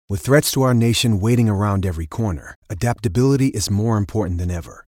With threats to our nation waiting around every corner, adaptability is more important than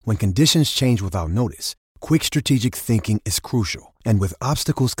ever. When conditions change without notice, quick strategic thinking is crucial. And with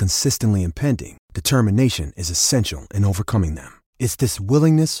obstacles consistently impending, determination is essential in overcoming them. It's this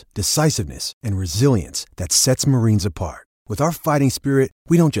willingness, decisiveness, and resilience that sets Marines apart. With our fighting spirit,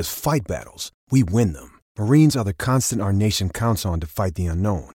 we don't just fight battles, we win them. Marines are the constant our nation counts on to fight the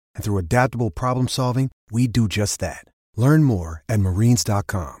unknown. And through adaptable problem solving, we do just that. Learn more at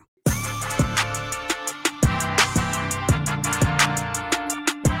marines.com.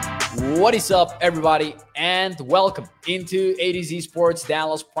 What is up, everybody, and welcome into ADZ Sports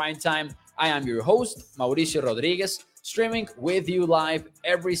Dallas Primetime. I am your host, Mauricio Rodriguez, streaming with you live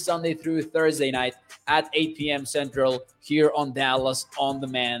every Sunday through Thursday night at 8 p.m. Central here on Dallas On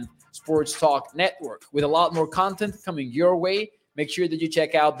Demand Sports Talk Network. With a lot more content coming your way, make sure that you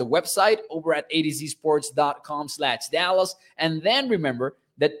check out the website over at adzsports.com/Dallas. And then remember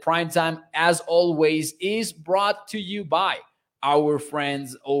that Primetime, as always, is brought to you by our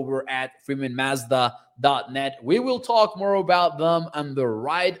friends over at FreemanMazda.net. We will talk more about them and the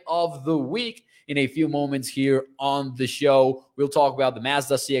ride of the week in a few moments here on the show. We'll talk about the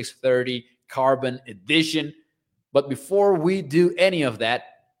Mazda CX-30 Carbon Edition. But before we do any of that,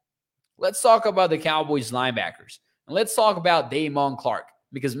 let's talk about the Cowboys linebackers. And let's talk about Damon Clark.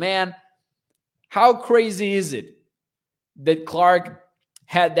 Because, man, how crazy is it that Clark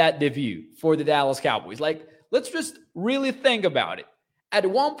had that debut for the Dallas Cowboys? Like, let's just really think about it. At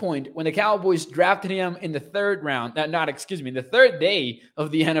one point, when the Cowboys drafted him in the third day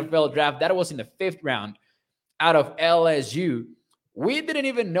of the NFL draft, that was in the fifth round out of LSU, we didn't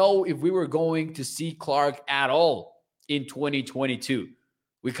even know if we were going to see Clark at all in 2022.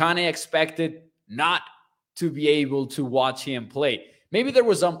 We kind of expected not to be able to watch him play. Maybe there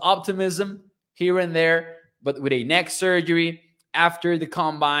was some optimism here and there, but with a neck surgery after the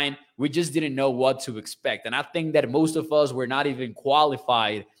combine, we just didn't know what to expect. And I think that most of us were not even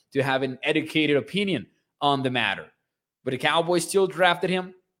qualified to have an educated opinion on the matter. But the Cowboys still drafted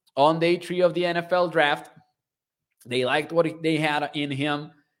him on day 3 of the NFL draft. They liked what they had in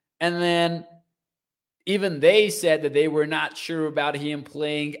him. And then even they said that they were not sure about him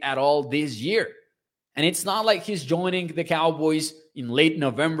playing at all this year. And it's not like he's joining the Cowboys in late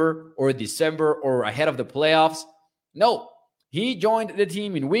November or December or ahead of the playoffs. No. He joined the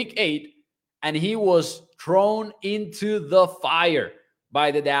team in week 8, and he was thrown into the fire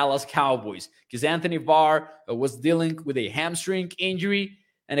by the Dallas Cowboys because Anthony Barr was dealing with a hamstring injury,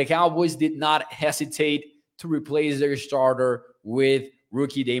 and the Cowboys did not hesitate to replace their starter with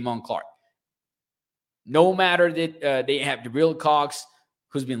rookie Damon Clark. No matter that they have Jabril Cox,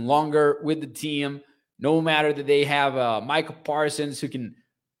 who's been longer with the team, no matter that they have Micah Parsons, who can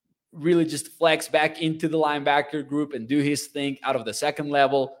really just flex back into the linebacker group and do his thing out of the second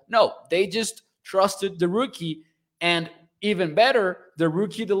level. No, they just trusted the rookie, and even better, the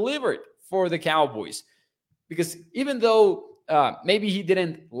rookie delivered for the Cowboys. Because even though maybe he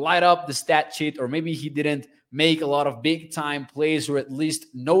didn't light up the stat sheet, or maybe he didn't make a lot of big-time plays or at least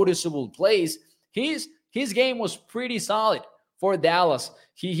noticeable plays, his game was pretty solid for Dallas.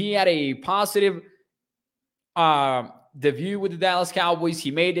 He had a positive debut with the Dallas Cowboys.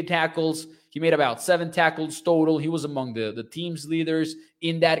 He made the tackles. He made about 7 tackles total. He was among the team's leaders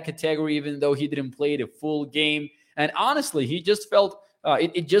in that category, even though he didn't play the full game. And honestly, he just felt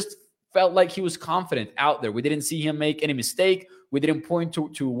it just felt like he was confident out there. We didn't see him make any mistake. We didn't point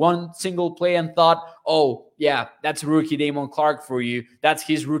to one single play and thought, oh, yeah, that's rookie Damon Clark for you. That's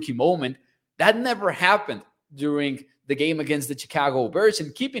his rookie moment. That never happened during the game against the Chicago Bears.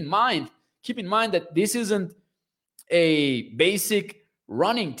 And keep in mind that this isn't a basic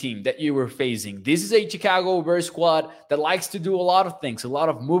running team that you were facing. This is a Chicago Bears squad that likes to do a lot of things, a lot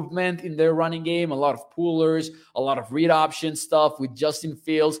of movement in their running game, a lot of pullers, a lot of read option stuff with Justin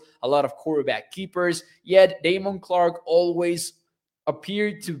Fields, a lot of quarterback keepers. Yet Damon Clark always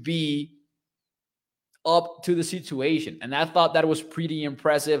appeared to be up to the situation. And I thought that was pretty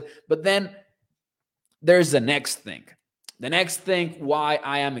impressive. But then there's the next thing. The next thing why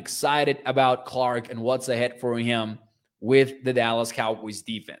I am excited about Clark and what's ahead for him with the Dallas Cowboys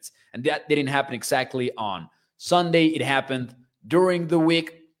defense. And that didn't happen exactly on Sunday. It happened during the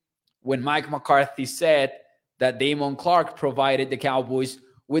week when Mike McCarthy said that Damon Clark provided the Cowboys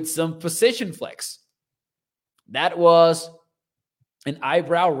with some position flex. That was an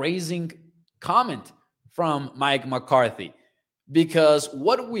eyebrow-raising comment from Mike McCarthy, because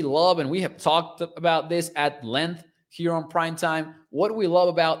what we love, and we have talked about this at length here on Primetime, what we love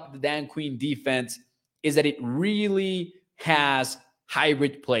about the Dan Quinn defense is that it really has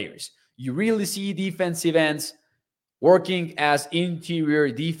hybrid players. You really see defensive ends working as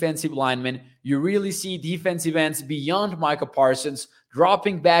interior defensive linemen. You really see defensive ends beyond Micah Parsons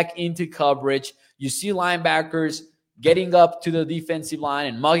dropping back into coverage. You see linebackers getting up to the defensive line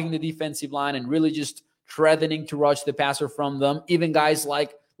and mugging the defensive line and really just threatening to rush the passer from them. Even guys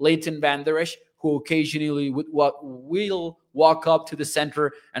like Leighton Van Der Esch, who occasionally will walk up to the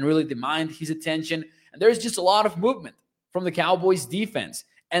center and really demand his attention. And there's just a lot of movement from the Cowboys defense.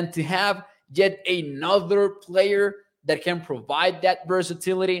 And to have yet another player that can provide that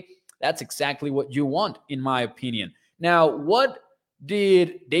versatility, that's exactly what you want, in my opinion. Now, what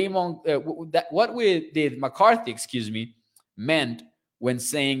did McCarthy, meant when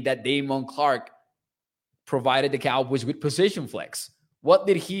saying that Damon Clark provided the Cowboys with position flex? What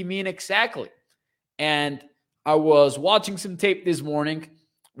did he mean exactly? And I was watching some tape this morning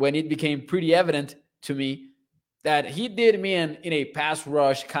when it became pretty evident to me that he did mean in a pass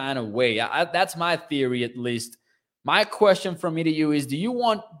rush kind of way. That's my theory, at least. My question from me to you is, do you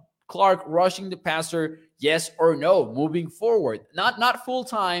want Clark rushing the passer, yes or no, moving forward? Not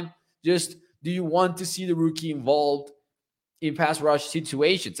full-time, just do you want to see the rookie involved in pass rush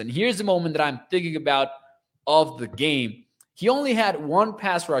situations? And here's the moment that I'm thinking about of the game. He only had one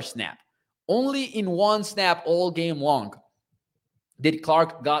pass rush snap. Only in one snap all game long did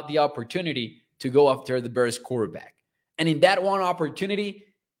Clark got the opportunity to go after the Bears quarterback. And in that one opportunity,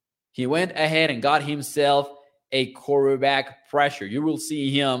 he went ahead and got himself a quarterback pressure. You will see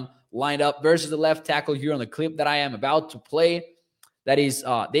him lined up versus the left tackle here on the clip that I am about to play. That is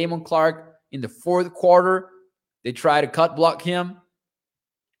Damon Clark in the fourth quarter. They try to cut block him.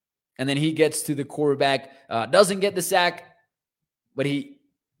 And then he gets to the quarterback, doesn't get the sack, but he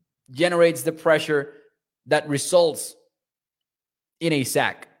generates the pressure that results in a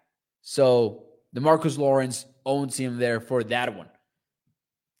sack. So DeMarcus Lawrence owns him there for that one.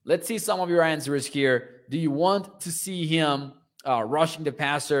 Let's see some of your answers here. Do you want to see him rushing the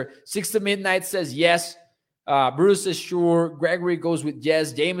passer? 6 to Midnight says yes. Bruce says sure. Gregory goes with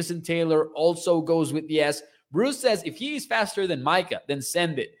yes. Jameson Taylor also goes with yes. Bruce says if he is faster than Micah, then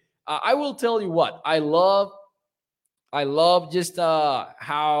send it. I will tell you what. I love just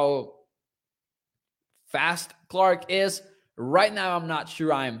how fast Clark is. Right now, I'm not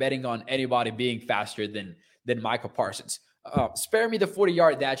sure I am betting on anybody being faster than Micah Parsons. Spare me the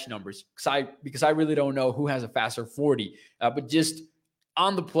 40-yard dash numbers because I really don't know who has a faster 40. But just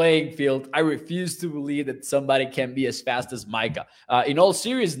on the playing field, I refuse to believe that somebody can be as fast as Micah. In all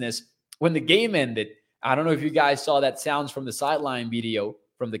seriousness, when the game ended, I don't know if you guys saw that sounds from the sideline video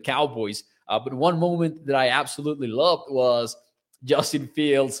from the Cowboys, but one moment that I absolutely loved was Justin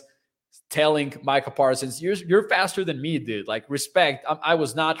Fields telling Micah Parsons, you're faster than me, dude. Like, respect. I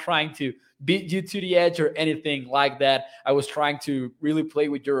was not trying to beat you to the edge or anything like that. I was trying to really play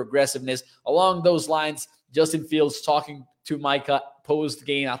with your aggressiveness. Along those lines, Justin Fields talking to Micah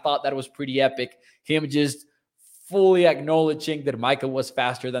post-game, I thought that was pretty epic. Him just fully acknowledging that Micah was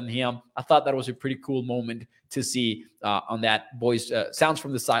faster than him. I thought that was a pretty cool moment to see on that voice sounds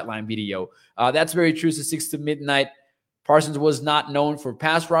from the sideline video. That's very true. So 6 to Midnight. Parsons was not known for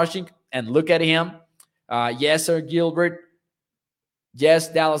pass rushing, and look at him. Yes, Sir Gilbert. Yes,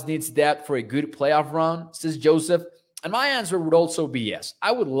 Dallas needs depth for a good playoff run, says Joseph. And my answer would also be yes.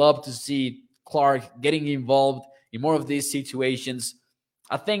 I would love to see Clark getting involved in more of these situations.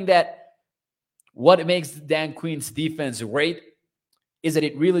 I think that what makes Dan Quinn's defense great is that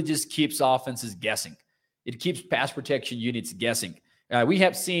it really just keeps offenses guessing. It keeps pass protection units guessing. We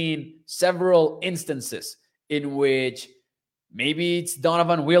have seen several instances in which maybe it's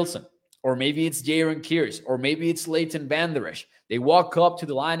Donovan Wilson, or maybe it's Jaron Kears, or maybe it's Leighton Van Der Esch. They walk up to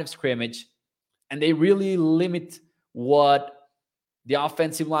the line of scrimmage and they really limit what the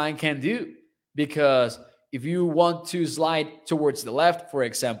offensive line can do. Because if you want to slide towards the left, for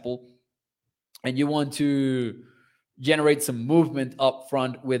example, and you want to generate some movement up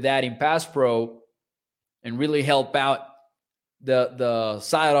front with that in pass pro and really help out the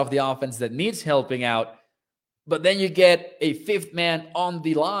side of the offense that needs helping out, but then you get a fifth man on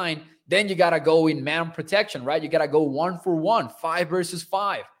the line, then you got to go in man protection, right? You got to go 1-for-1, 5 versus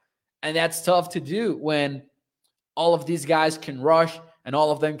 5. And that's tough to do when all of these guys can rush and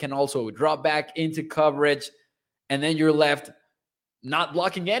all of them can also drop back into coverage. And then you're left not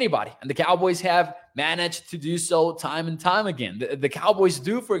blocking anybody. And the Cowboys have managed to do so time and time again. The Cowboys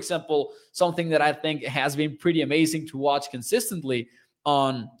do, for example, something that I think has been pretty amazing to watch consistently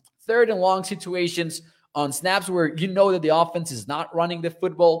on third and long situations, on snaps where you know that the offense is not running the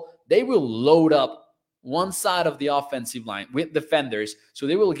football. They will load up one side of the offensive line with defenders. So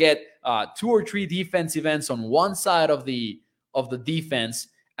they will get 2 or 3 defensive ends on one side of the defense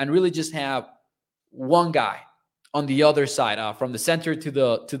and really just have one guy on the other side, from the center to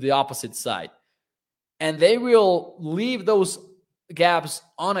the opposite side. And they will leave those gaps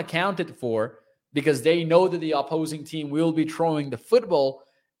unaccounted for because they know that the opposing team will be throwing the football.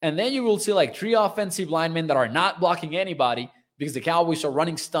 And then you will see like 3 offensive linemen that are not blocking anybody because the Cowboys are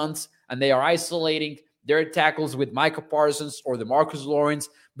running stunts and they are isolating their tackles with Micah Parsons or the Marcus Lawrence.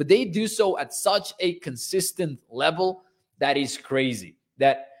 But they do so at such a consistent level that is crazy.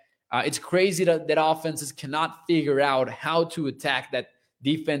 It's crazy that offenses cannot figure out how to attack that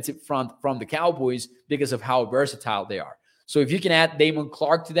defensive front from the Cowboys because of how versatile they are. So if you can add Damon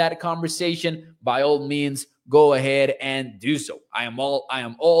Clark to that conversation, by all means, go ahead and do so. I am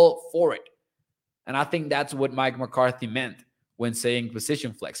all for it. And I think that's what Mike McCarthy meant when saying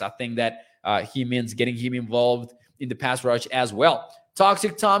position flex. I think that he means getting him involved in the pass rush as well.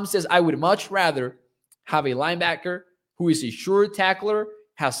 Toxic Tom says, I would much rather have a linebacker who is a sure tackler,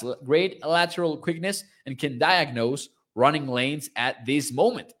 has great lateral quickness, and can diagnose running lanes at this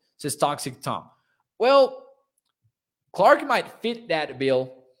moment, says Toxic Tom. Well, Clark might fit that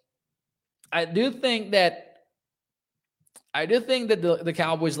bill. I do think that the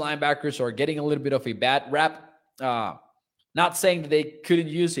Cowboys linebackers are getting a little bit of a bad rap. Not saying that they couldn't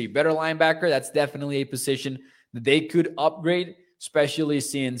use a better linebacker. That's definitely a position that they could upgrade, especially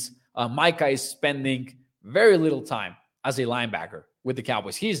since Micah is spending very little time as a linebacker with the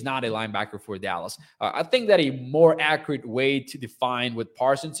Cowboys. He's not a linebacker for Dallas. I think that a more accurate way to define what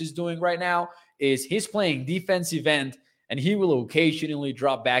Parsons is doing right now is he's playing defensive end, and he will occasionally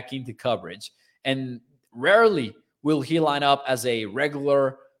drop back into coverage. And rarely will he line up as a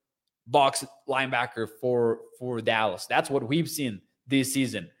regular box linebacker for Dallas. That's what we've seen this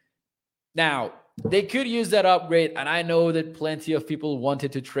season. Now, they could use that upgrade, and I know that plenty of people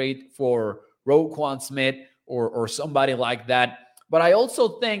wanted to trade for Roquan Smith or somebody like that. But I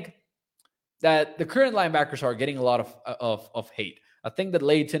also think that the current linebackers are getting a lot of hate. I think that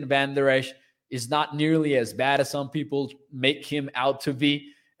Leighton Van Der Esch is not nearly as bad as some people make him out to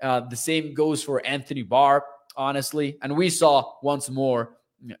be. The same goes for Anthony Barr, honestly. And we saw once more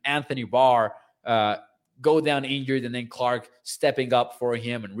Anthony Barr go down injured, and then Clark stepping up for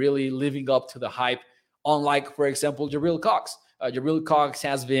him and really living up to the hype. Unlike, for example, Jabril Cox. Jabril Cox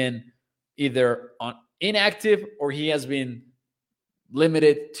has been either inactive or he has been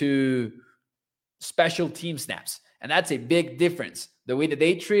limited to special team snaps. And that's a big difference. The way that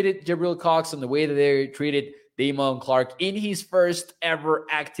they treated Jabril Cox and the way that they treated Damon Clark in his first ever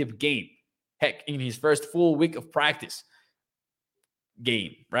active game. Heck, in his first full week of practice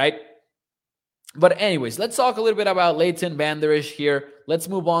game, right? But anyways, let's talk a little bit about Leighton Van Der Esch here. Let's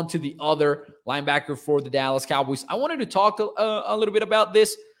move on to the other linebacker for the Dallas Cowboys. I wanted to talk a little bit about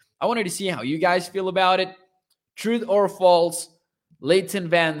this. I wanted to see how you guys feel about it. Truth or false, Leighton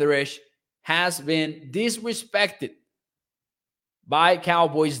Van Der Esch has been disrespected by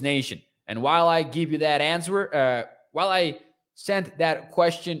Cowboys Nation. And while I give you that answer, while I sent that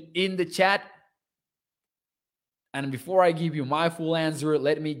question in the chat, and before I give you my full answer,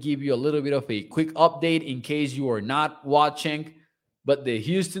 let me give you a little bit of a quick update in case you are not watching. But the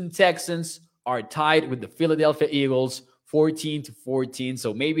Houston Texans are tied with the Philadelphia Eagles 14-14.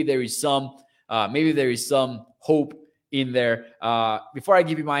 So maybe there is some hope in there. Before I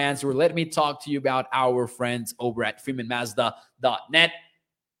give you my answer, let me talk to you about our friends over at PRIMETIME.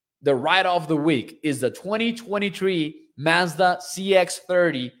 The ride of the week is the 2023 Mazda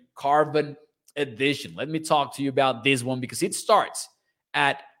CX-30 Carbon Edition. Let me talk to you about this one because it starts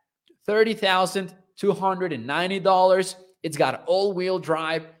at $30,290. It's got all-wheel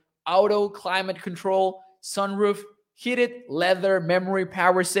drive, auto climate control, sunroof, heated leather memory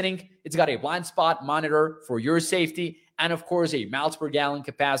power setting. It's got a blind spot monitor for your safety, and of course a miles per gallon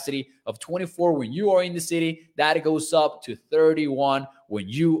capacity of 24 when you are in the city. That goes up to 31 when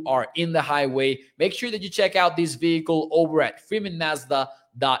you are in the highway. Make sure that you check out this vehicle over at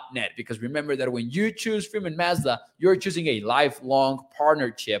freemanmazda.net, because remember that when you choose Freeman Mazda, you're choosing a lifelong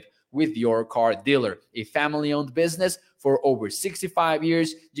partnership with your car dealer, a family-owned business for over 65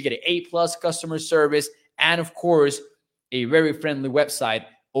 years. You get an A+ customer service, and of course, a very friendly website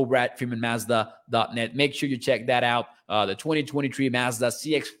over at freemanmazda.net. Make sure you check that out. The 2023 Mazda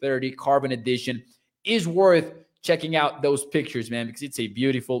CX-30 Carbon Edition is worth checking out those pictures, man, because it's a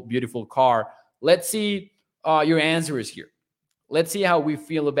beautiful, beautiful car. Let's see your answers here. Let's see how we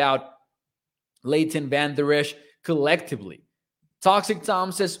feel about Leighton Van Der Esch collectively. Toxic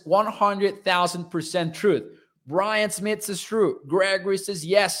Tom says 100,000% truth. Brian Smith says true. Gregory says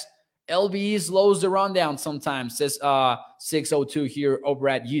yes. LVE slows the rundown sometimes, says 602 here over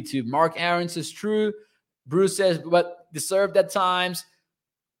at YouTube. Mark Aaron says true. Bruce says, but deserved at times.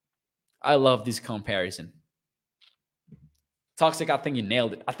 I love this comparison. Toxic, I think you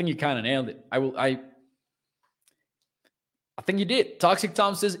nailed it. I think you kind of nailed it. I think you did. Toxic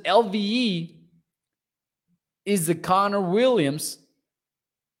Tom says LVE is the Connor Williams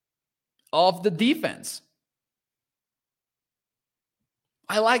of the defense.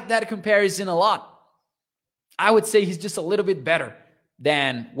 I like that comparison a lot. I would say he's just a little bit better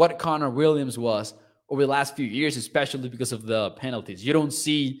than what Connor Williams was over the last few years, especially because of the penalties. You don't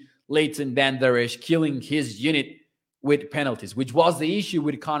see Leighton Van Der Esch killing his unit with penalties, which was the issue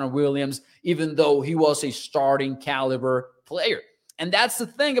with Connor Williams, even though he was a starting caliber player. And that's the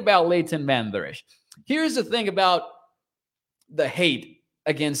thing about Leighton Van Der Esch. Here's the thing about the hate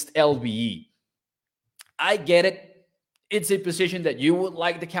against LVE. I get it. It's a position that you would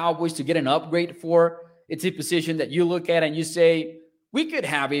like the Cowboys to get an upgrade for. It's a position that you look at and you say, we could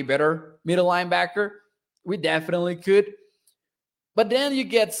have a better middle linebacker. We definitely could. But then you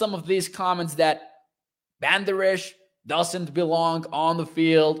get some of these comments that Van Der Esch doesn't belong on the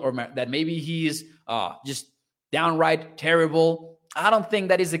field, or that maybe he's just downright terrible. I don't think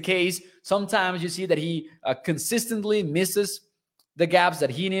that is the case. Sometimes you see that he consistently misses the gaps that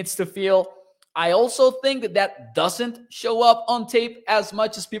he needs to fill. I also think that that doesn't show up on tape as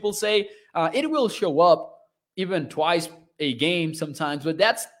much as people say. It will show up even twice a game sometimes, but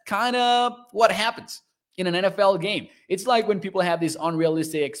that's kind of what happens in an NFL game. It's like when people have these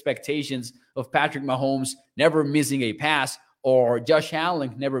unrealistic expectations of Patrick Mahomes never missing a pass, or Josh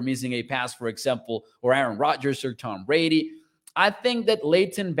Allen never missing a pass, for example, or Aaron Rodgers or Tom Brady. I think that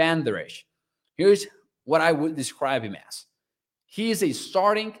Leighton Van Der Esch, here's what I would describe him as. He is a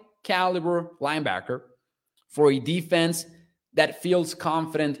starting caliber linebacker for a defense that feels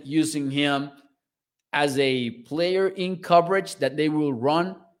confident using him as a player in coverage that they will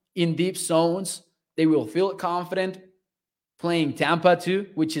run in deep zones. They will feel confident playing Tampa too,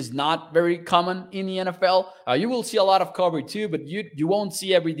 which is not very common in the NFL. You will see a lot of cover too, but you won't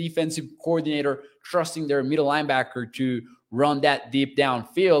see every defensive coordinator trusting their middle linebacker to run that deep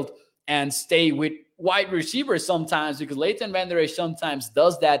downfield and stay with wide receivers sometimes, because Leighton Van Der Esch sometimes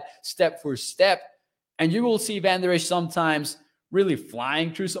does that step for step. And you will see Van Der Esch sometimes really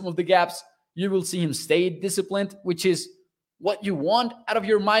flying through some of the gaps. You will see him stay disciplined, which is what you want out of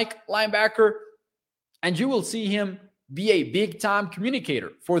your Mike linebacker. And you will see him be a big-time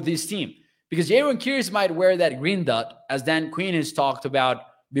communicator for this team. Because Jaron Kears might wear that green dot, as Dan Quinn has talked about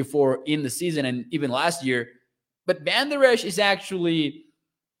before in the season and even last year. But Van Der Esch is actually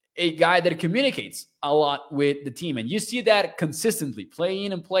a guy that communicates a lot with the team. And you see that consistently, play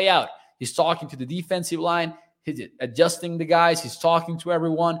in and play out. He's talking to the defensive line. He's adjusting the guys. He's talking to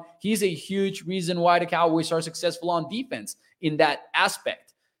everyone. He's a huge reason why the Cowboys are successful on defense in that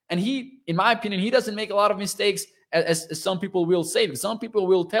aspect. And he, in my opinion, he doesn't make a lot of mistakes, as some people will say. Because some people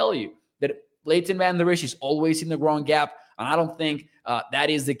will tell you that Leighton Van Der Esch is always in the wrong gap. And I don't think that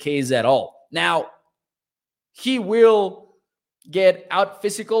is the case at all. Now, he will get out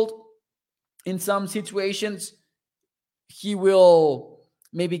physical in some situations. He will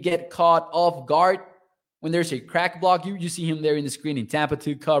maybe get caught off guard when there's a crack block. You see him there in the screen in Tampa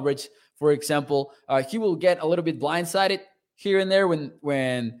 2 coverage, for example. He will get a little bit blindsided here and there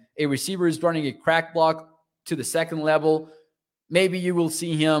when a receiver is running a crack block to the second level. Maybe you will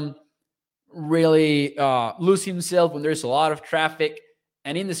see him really lose himself when there's a lot of traffic.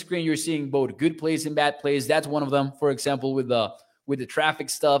 And in the screen, you're seeing both good plays and bad plays. That's one of them, for example, with the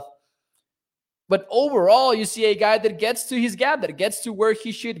traffic stuff. But overall, you see a guy that gets to his gap, that gets to where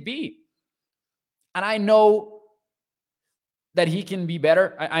he should be. And I know that he can be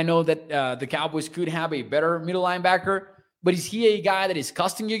better. I know that the Cowboys could have a better middle linebacker. But is he a guy that is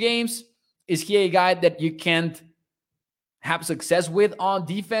costing you games? Is he a guy that you can't have success with on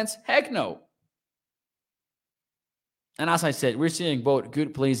defense? Heck no. And as I said, we're seeing both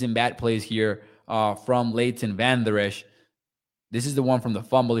good plays and bad plays here from Leighton Van Der Esch. This is the one from the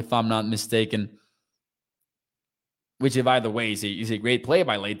fumble, if I'm not mistaken, which, by the way, is a great play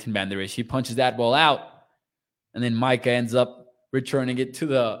by Leighton Van Der Esch. He punches that ball out, and then Micah ends up returning it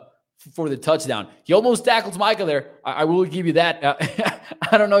for the touchdown. He almost tackles Micah there. I will give you that.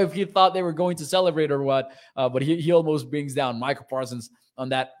 I don't know if he thought they were going to celebrate or what, but he almost brings down Micah Parsons on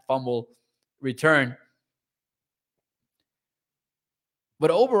that fumble return. But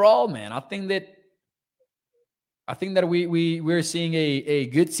overall, man, I think that we're seeing a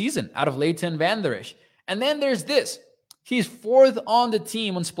good season out of Leighton Van Der Esch. And then there's this. He's 4th on the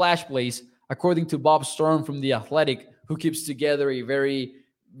team on splash plays, according to Bob Storm from The Athletic, who keeps together a very,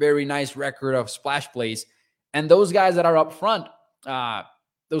 very nice record of splash plays. And those guys that are up front,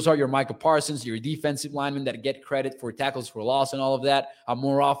 those are your Micah Parsons, your defensive linemen that get credit for tackles for loss and all of that,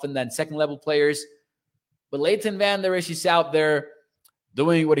 more often than second-level players. But Leighton Van Der Esch is out there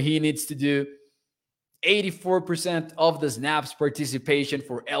doing what he needs to do. 84% of the snaps participation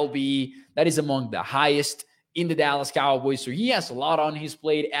for LVE. That is among the highest in the Dallas Cowboys. So he has a lot on his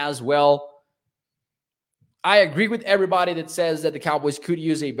plate as well. I agree with everybody that says that the Cowboys could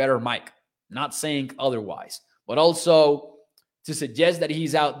use a better mic. Not saying otherwise. But also to suggest that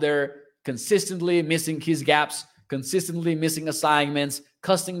he's out there consistently missing his gaps, consistently missing assignments,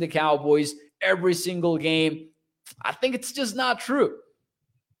 cussing the Cowboys every single game, I think it's just not true.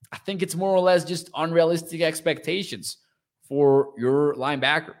 I think it's more or less just unrealistic expectations for your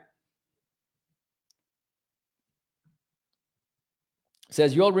linebacker. It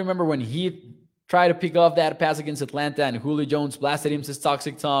says, you all remember when he tried to pick off that pass against Atlanta and Julio Jones blasted him, says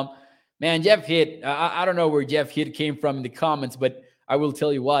Toxic Tom. Man, Jeff Hitt, I don't know where Jeff Hitt came from in the comments, but I will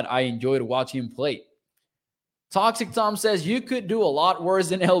tell you what, I enjoyed watching him play. Toxic Tom says, you could do a lot worse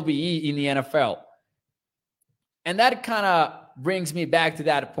than LVE in the NFL. And that kind of brings me back to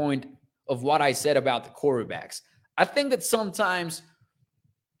that point of what I said about the quarterbacks. I think that sometimes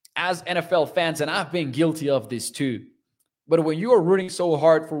as NFL fans, and I've been guilty of this too, but when you are rooting so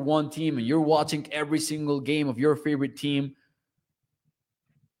hard for one team and you're watching every single game of your favorite team,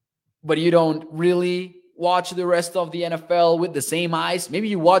 but you don't really watch the rest of the NFL with the same eyes. Maybe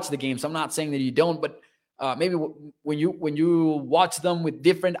you watch the games. I'm not saying that you don't, but maybe when you watch them with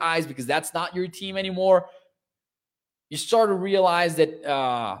different eyes because that's not your team anymore, you start to realize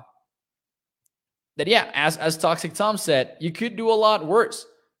that as Toxic Tom said, you could do a lot worse.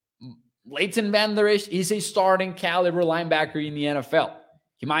 Leighton Van Der Esch is a starting caliber linebacker in the NFL.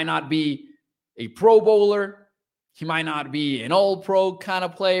 He might not be a Pro Bowler. He might not be an all-pro kind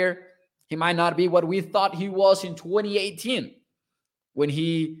of player. He might not be what we thought he was in 2018 when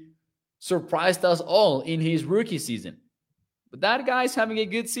he surprised us all in his rookie season. But that guy's having a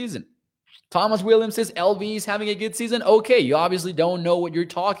good season. Thomas Williams says LV is having a good season. Okay, you obviously don't know what you're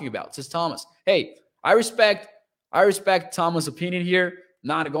talking about, says Thomas. Hey, I respect Thomas' opinion here.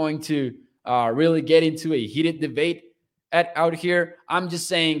 Not going to really get into a heated debate out here. I'm just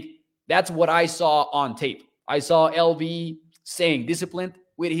saying that's what I saw on tape. I saw LV staying disciplined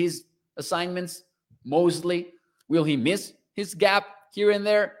with his assignments, mostly. Will he miss his gap here and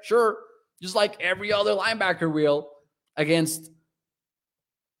there? Sure. Just like every other linebacker will against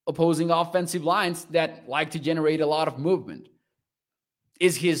opposing offensive lines that like to generate a lot of movement.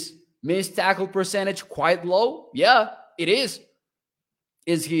 Is his missed tackle percentage quite low? Yeah, it is.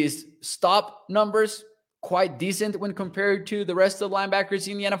 Is his stop numbers quite decent when compared to the rest of the linebackers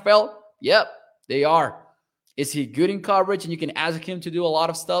in the NFL? Yep, they are. Is he good in coverage? And you can ask him to do a lot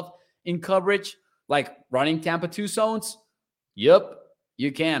of stuff in coverage, like running Tampa 2 zones? Yep,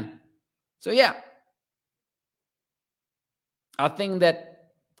 you can. So yeah, I think that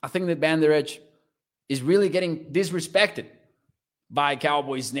Van Der Esch is really getting disrespected by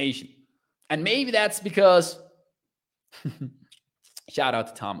Cowboys Nation. And maybe that's because shout out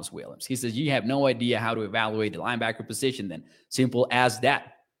to Thomas Williams. He says, you have no idea how to evaluate the linebacker position then. Simple as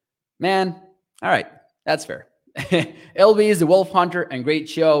that. Man, all right, that's fair. LV is the Wolf Hunter and great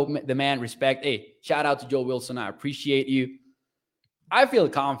show. The man, respect. Hey, shout out to Joe Wilson. I appreciate you. I feel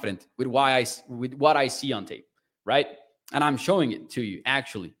confident with what I see on tape, right? And I'm showing it to you,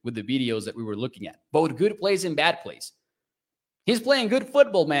 actually, with the videos that we were looking at. Both good plays and bad plays. He's playing good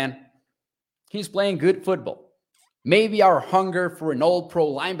football, man. He's playing good football. Maybe our hunger for an all-pro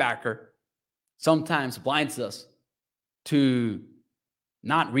linebacker sometimes blinds us to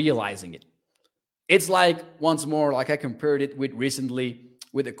not realizing it. It's like, once more, like I compared it with recently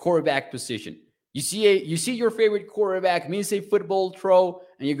with the quarterback position. You see your favorite quarterback miss a football throw,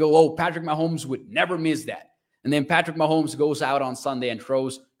 and you go, oh, Patrick Mahomes would never miss that. And then Patrick Mahomes goes out on Sunday and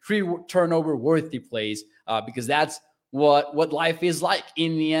throws 3 turnover-worthy plays because that's what life is like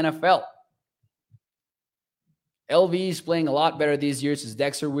in the NFL. LV is playing a lot better these years, says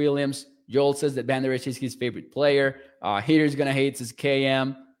Dexter Williams. Joel says that Van Der Esch is his favorite player. Haters gonna hate, says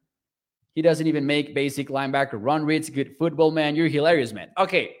KM. He doesn't even make basic linebacker run reads. Good football, man. You're hilarious, man.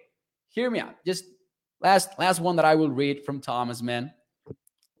 Okay, hear me out. Just last one that I will read from Thomas, man.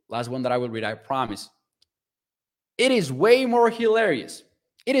 Last one that I will read, I promise. It is way more hilarious.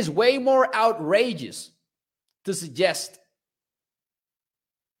 It is way more outrageous to suggest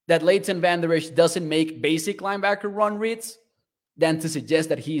that Leighton Van Der Esch doesn't make basic linebacker run reads than to suggest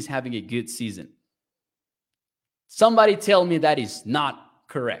that he is having a good season. Somebody tell me that is not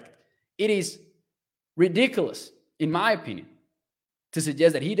correct. It is ridiculous, in my opinion, to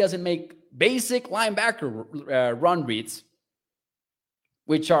suggest that he doesn't make basic linebacker run reads,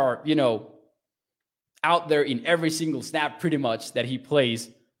 which are, out there in every single snap pretty much that he plays,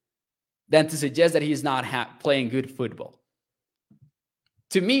 than to suggest that he's not playing good football.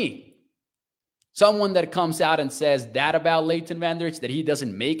 To me, someone that comes out and says that about Leighton Vander Esch, that he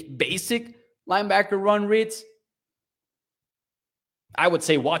doesn't make basic linebacker run reads, I would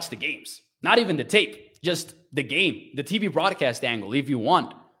say watch the games. Not even the tape, just the game, the TV broadcast angle, if you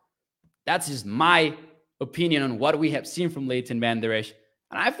want. That's just my opinion on what we have seen from Leighton Vander Esch,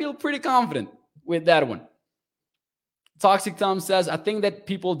 and I feel pretty confident with that one. Toxic Tom says, I think that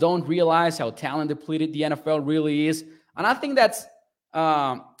people don't realize how talent depleted the NFL really is. And I think that's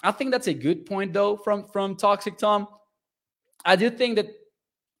a good point, though, from Toxic Tom. I do think that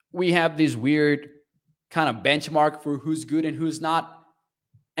we have this weird kind of benchmark for who's good and who's not.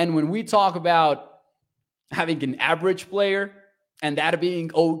 And when we talk about having an average player and that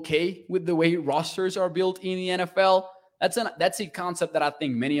being okay with the way rosters are built in the NFL, that's a concept that I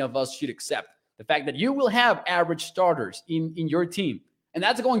think many of us should accept. The fact that you will have average starters in your team, and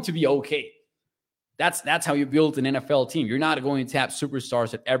that's going to be okay. That's how you build an NFL team. You're not going to have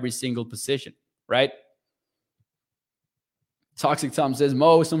superstars at every single position, right? Toxic Tom says,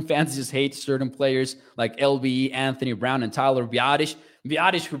 Mo, some fans just hate certain players like LVE, Anthony Brown, and Tyler Biadasz.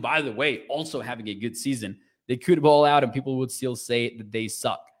 Biadasz, who, by the way, also having a good season. They could ball out and people would still say that they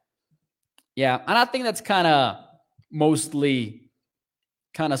suck. Yeah, and I think that's kind of mostly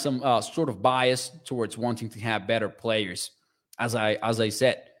kind of some sort of bias towards wanting to have better players, as I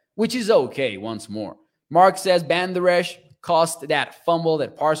said, which is okay once more. Mark says Vander Esch cost that fumble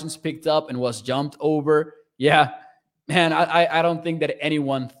that Parsons picked up and was jumped over. Yeah, man, I don't think that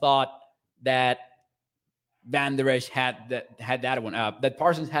anyone thought that Vander Esch had that one, that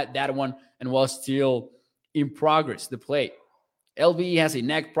Parsons had that one and was still in progress, the play. LVE has a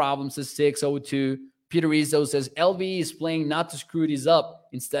neck problem, says 602. Peter Rizzo says LVE is playing not to screw this up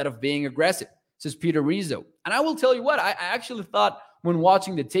instead of being aggressive, says Peter Rizzo. And I will tell you what, I actually thought when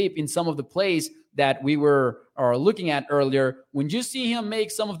watching the tape in some of the plays that we were looking at earlier, when you see him make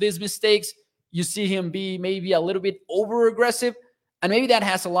some of these mistakes, you see him be maybe a little bit over aggressive. And maybe that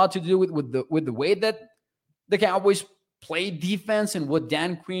has a lot to do with the way that the Cowboys play defense and what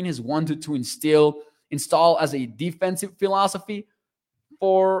Dan Quinn has wanted to install as a defensive philosophy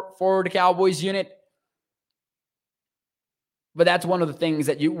for the Cowboys unit. But that's one of the things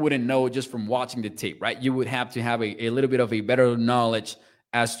that you wouldn't know just from watching the tape, right? You would have to have a little bit of a better knowledge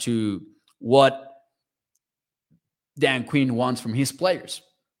as to what Dan Quinn wants from his players.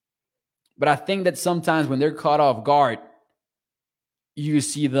 But I think that sometimes when they're caught off guard, you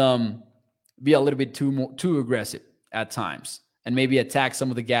see them be a little bit too aggressive at times and maybe attack some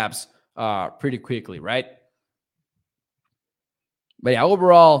of the gaps pretty quickly, right? But yeah,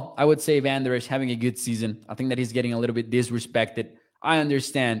 overall, I would say Vander Esch having a good season. I think that he's getting a little bit disrespected. I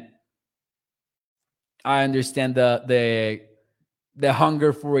understand the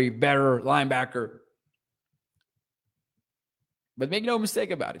hunger for a better linebacker. But make no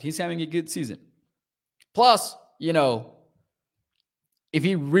mistake about it, he's having a good season. Plus, if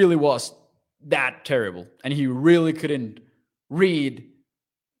he really was that terrible and he really couldn't read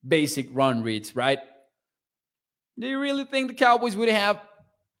basic run reads, right? Do you really think the Cowboys would have?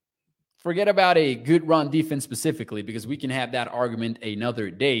 Forget about a good run defense specifically, because we can have that argument another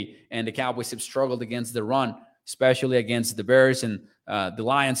day. And the Cowboys have struggled against the run, especially against the Bears and the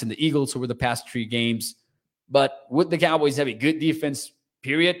Lions and the Eagles over the past 3 games. But would the Cowboys have a good defense,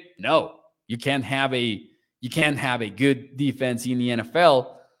 period? No. You can't have a good defense in the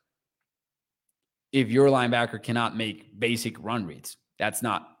NFL if your linebacker cannot make basic run reads.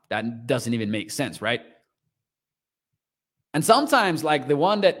 That doesn't even make sense, right? And sometimes, like the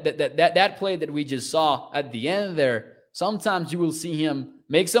one that play that we just saw at the end there, sometimes you will see him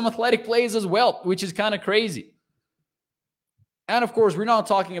make some athletic plays as well, which is kind of crazy. And of course, we're not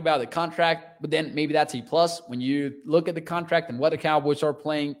talking about the contract, but then maybe that's a plus. When you look at the contract and what the Cowboys are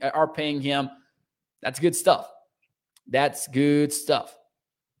paying him, that's good stuff. That's good stuff.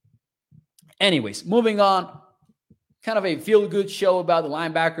 Anyways, moving on. Kind of a feel-good show about the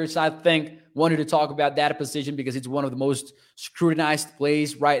linebackers, I think. Wanted to talk about that position because it's one of the most scrutinized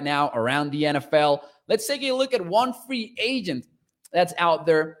plays right now around the NFL. Let's take a look at one free agent that's out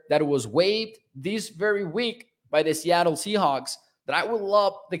there that was waived this very week by the Seattle Seahawks that I would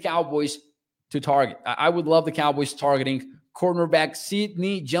love the Cowboys to target. I would love the Cowboys targeting cornerback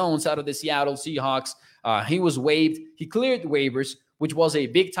Sidney Jones out of the Seattle Seahawks. He was waived. He cleared the waivers, which was a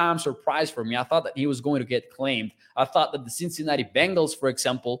big-time surprise for me. I thought that he was going to get claimed. I thought that the Cincinnati Bengals, for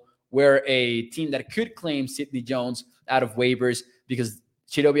example, were a team that could claim Sidney Jones out of waivers because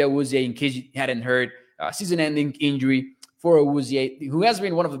Chidobe Awuzie, in case you hadn't heard, season-ending injury for Awuzie, who has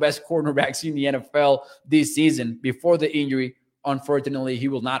been one of the best cornerbacks in the NFL this season. Before the injury, Unfortunately, he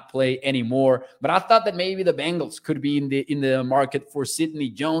will not play anymore. But I thought that maybe the Bengals could be in the market for Sidney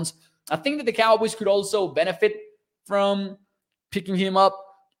Jones. I think that the Cowboys could also benefit from picking him up.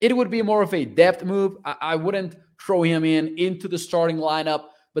 It would be more of a depth move. I wouldn't throw him into the starting lineup.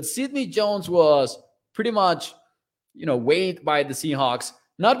 But Sidney Jones was pretty much, weighed by the Seahawks,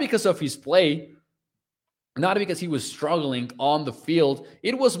 not because of his play, not because he was struggling on the field.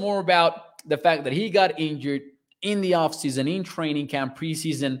 It was more about the fact that he got injured in the offseason, in training camp,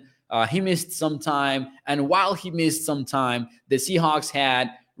 preseason. He missed some time. And while he missed some time, the Seahawks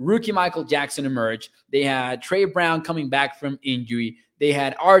had rookie Michael Jackson emerge. They had Trey Brown coming back from injury. They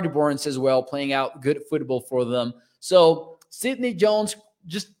had Art Burns as well, playing out good football for them. So Sidney Jones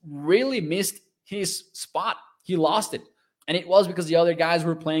just really missed his spot. He lost it. And it was because the other guys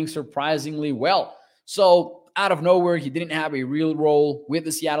were playing surprisingly well. So out of nowhere, he didn't have a real role with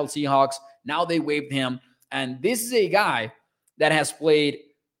the Seattle Seahawks. Now they waived him. And this is a guy that has played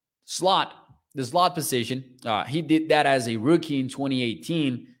the slot position. He did that as a rookie in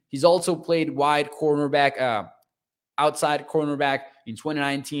 2018. He's also played wide cornerback, outside cornerback in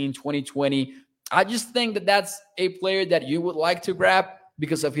 2019, 2020. I just think that that's a player that you would like to grab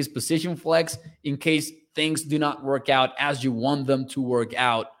because of his position flex in case things do not work out as you want them to work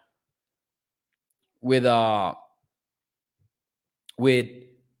out with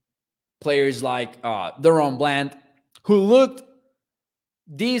players like Deron Bland, who looked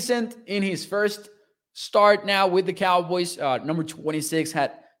decent in his first start now with the Cowboys. Number 26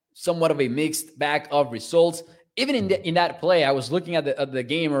 had somewhat of a mixed bag of results. Even in that play, I was looking at the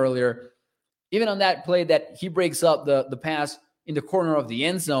game earlier. Even on that play that he breaks up the pass in the corner of the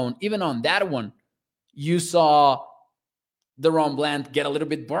end zone, even on that one, you saw Deron Bland get a little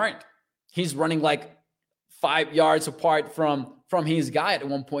bit burnt. He's running like 5 yards apart from his guy at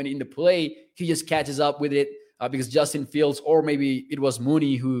one point in the play. He just catches up with it because Justin Fields, or maybe it was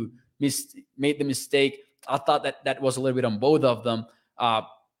Mooney who made the mistake. I thought that was a little bit on both of them.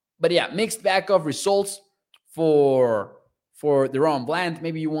 But yeah, mixed bag of results for Deron Bland.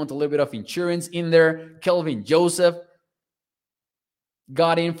 Maybe you want a little bit of insurance in there. Kelvin Joseph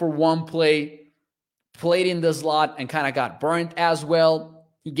got in for one play, played in the slot, and kind of got burnt as well.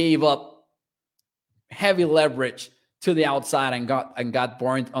 He gave up heavy leverage to the outside and got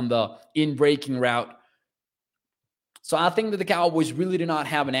burnt on the in-breaking route. So I think that the Cowboys really do not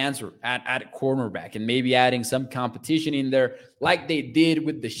have an answer at cornerback, and maybe adding some competition in there like they did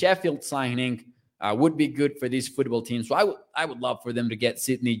with the Sheffield signing would be good for this football team. So I would love for them to get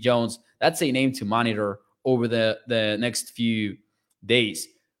Sidney Jones. That's a name to monitor over the next few days.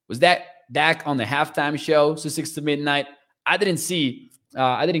 Was that Dak on the halftime show, so 6 to midnight? I didn't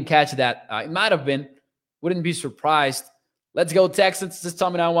catch that. It might have been. Wouldn't be surprised. Let's go Texans. This is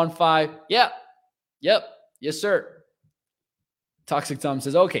Tommy 915. Yeah. Yep. Yes, sir. Toxic Tom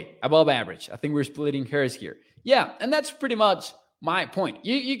says, okay, above average. I think we're splitting hairs here. Yeah, and that's pretty much my point.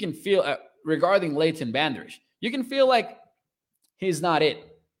 You can feel, regarding Leighton Vander Esch, you can feel like he's not it.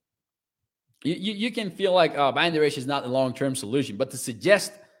 You can feel like Vander Esch is not the long-term solution, but to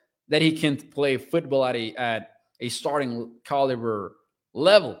suggest that he can play football at a starting caliber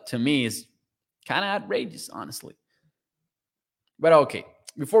level, to me, is kind of outrageous, honestly. But okay,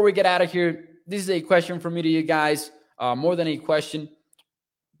 before we get out of here, this is a question from me to you guys. More than a question.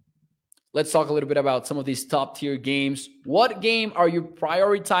 Let's talk a little bit about some of these top-tier games. What game are you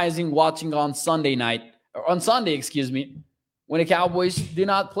prioritizing watching on Sunday, when the Cowboys do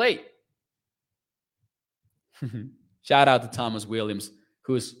not play? Shout out to Thomas Williams,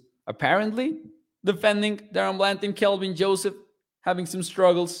 who's apparently defending Deron Bland and Kelvin Joseph, having some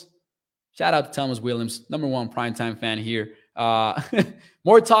struggles. Shout out to Thomas Williams, number one primetime fan here.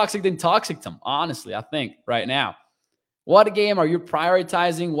 More toxic than Toxic Tom, honestly, I think, right now. What game are you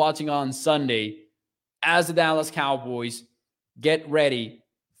prioritizing watching on Sunday as the Dallas Cowboys get ready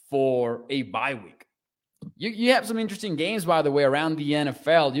for a bye week? You have some interesting games, by the way, around the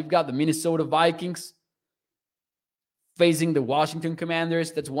NFL. You've got the Minnesota Vikings facing the Washington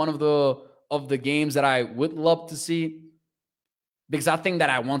Commanders. That's one of the games that I would love to see, because I think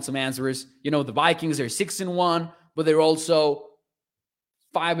that I want some answers. The Vikings are 6-1, but they're also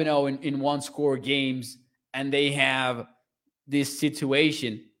 5-0 in one-score games, and they have this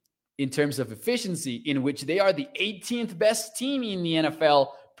situation in terms of efficiency in which they are the 18th best team in the NFL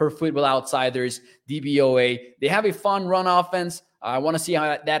per Football Outsiders, DVOA. They have a fun run offense. I want to see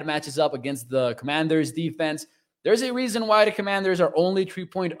how that matches up against the Commanders defense. There's a reason why the Commanders are only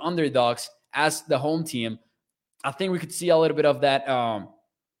 3-point underdogs as the home team. I think we could see a little bit of that.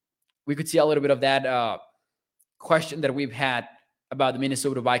 Question that we've had about the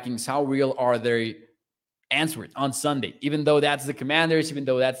Minnesota Vikings. How real are they answer it on Sunday, even though that's the Commanders, even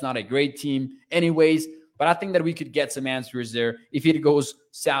though that's not a great team anyways. But I think that we could get some answers there if it goes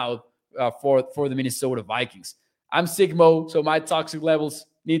south for the Minnesota Vikings. I'm Sigmo, so my toxic levels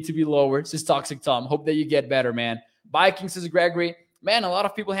need to be lower. This is Toxic Tom. Hope that you get better, man. Vikings is Gregory. Man, a lot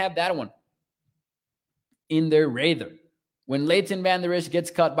of people have that one in their radar. When Leighton Vander Esch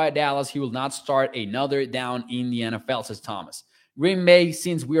gets cut by Dallas, he will not start another down in the NFL, says Thomas. Green Bay,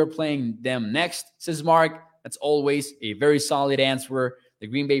 since we are playing them next, says Mark. That's always a very solid answer. The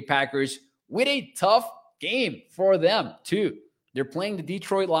Green Bay Packers with a tough game for them, too. They're playing the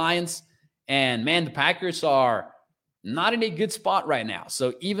Detroit Lions, and, man, the Packers are not in a good spot right now.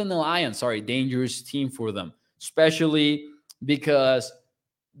 So even the Lions are a dangerous team for them, especially because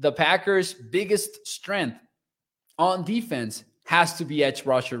the Packers' biggest strength on defense has to be edge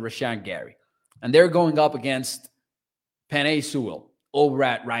rusher Rashan Gary. And they're going up against Penei Sewell over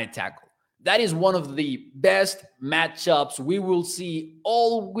at right tackle. That is one of the best matchups we will see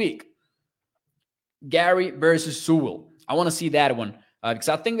all week. Gary versus Sewell. I want to see that one because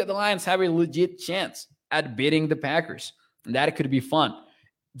I think that the Lions have a legit chance at beating the Packers. And that could be fun.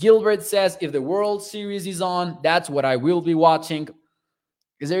 Gilbert says, if the World Series is on, that's what I will be watching.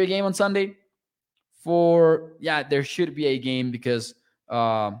 Is there a game on Sunday? There should be a game because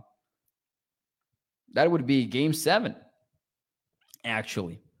that would be Game 7,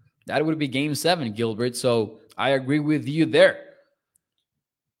 actually. That would be Game 7, Gilbert. So I agree with you there.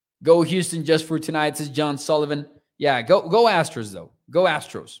 Go Houston just for tonight, says John Sullivan. Yeah, go Astros, though. Go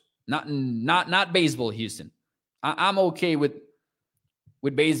Astros. Not baseball, Houston. I'm okay with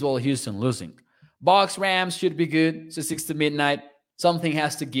baseball, Houston losing. Bucks Rams should be good. So 6 to midnight. Something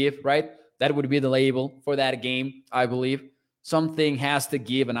has to give, right? That would be the label for that game, I believe. Something has to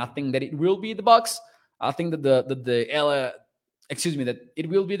give, and I think that it will be the Bucks. I think that that it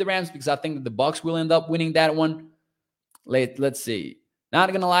will be the Rams because I think that the Bucks will end up winning that one. Let's see.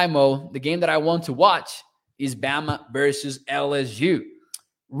 Not gonna lie, Mo, the game that I want to watch is Bama versus LSU.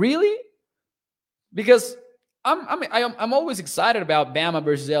 Really? Because I'm always excited about Bama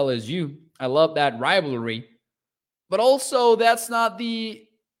versus LSU. I love that rivalry. But also, that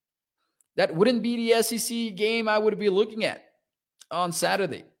wouldn't be the SEC game I would be looking at on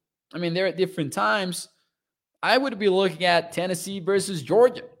Saturday. I mean, they're at different times. I would be looking at Tennessee versus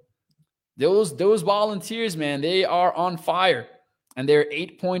Georgia. Those Volunteers, man, they are on fire. And they're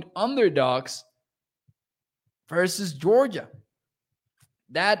 8-point underdogs versus Georgia.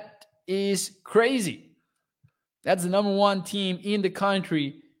 That is crazy. That's the number 1 team in the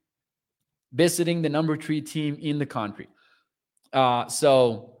country visiting the number 3 team in the country.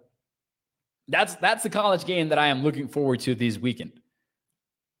 So that's the college game that I am looking forward to this weekend.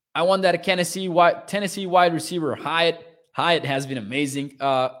 I want that Tennessee wide receiver Hyatt. Hyatt has been amazing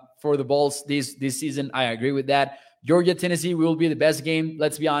for the Bulls this season. I agree with that. Georgia, Tennessee will be the best game.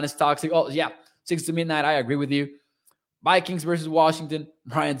 Let's be honest. Toxic. Oh, yeah. 6 to midnight. I agree with you. Vikings versus Washington.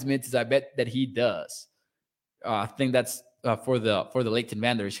 Brian Smith says, I bet that he does. I think that's for the Leighton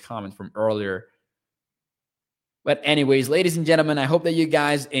Vander Esch comment from earlier. But anyways, ladies and gentlemen, I hope that you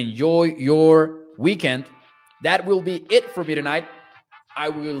guys enjoy your weekend. That will be it for me tonight. I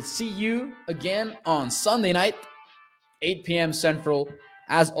will see you again on Sunday night, 8 p.m. Central.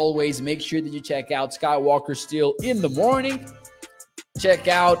 As always, make sure that you check out Skywalker Steel in the morning. Check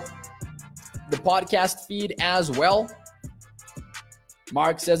out the podcast feed as well.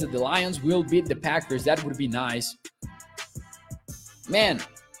 Mark says that the Lions will beat the Packers. That would be nice. Man,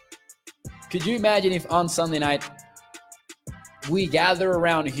 could you imagine if on Sunday night we gather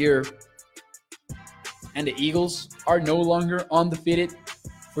around here and the Eagles are no longer undefeated?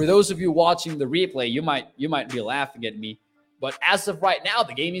 For those of you watching the replay, you might be laughing at me. But as of right now,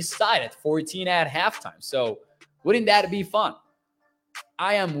 the game is tied at 14 at halftime. So wouldn't that be fun?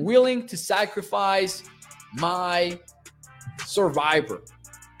 I am willing to sacrifice my survivor.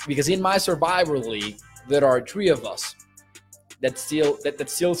 Because in my survivor league, there are 3 of us that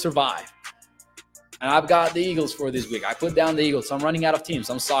still survive. And I've got the Eagles for this week. I put down the Eagles. I'm running out of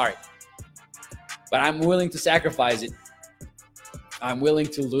teams. I'm sorry. But I'm willing to sacrifice it. I'm willing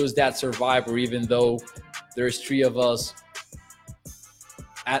to lose that survivor even though there's 3 of us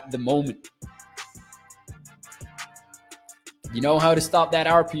at the moment. You know how to stop that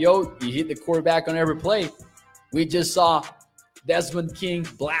RPO? You hit the quarterback on every play. We just saw Desmond King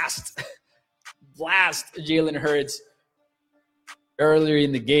blast Jalen Hurts earlier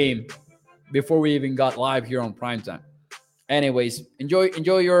in the game before we even got live here on Primetime. Anyways, enjoy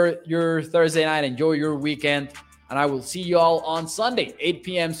your Thursday night. Enjoy your weekend. And I will see you all on Sunday, 8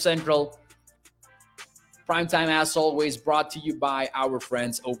 p.m. Central. Primetime, as always, brought to you by our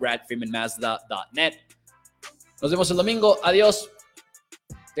friends over at PRIMETIME.net. Nos vemos el domingo. Adiós.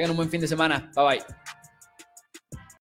 Tengan un buen fin de semana. Bye bye.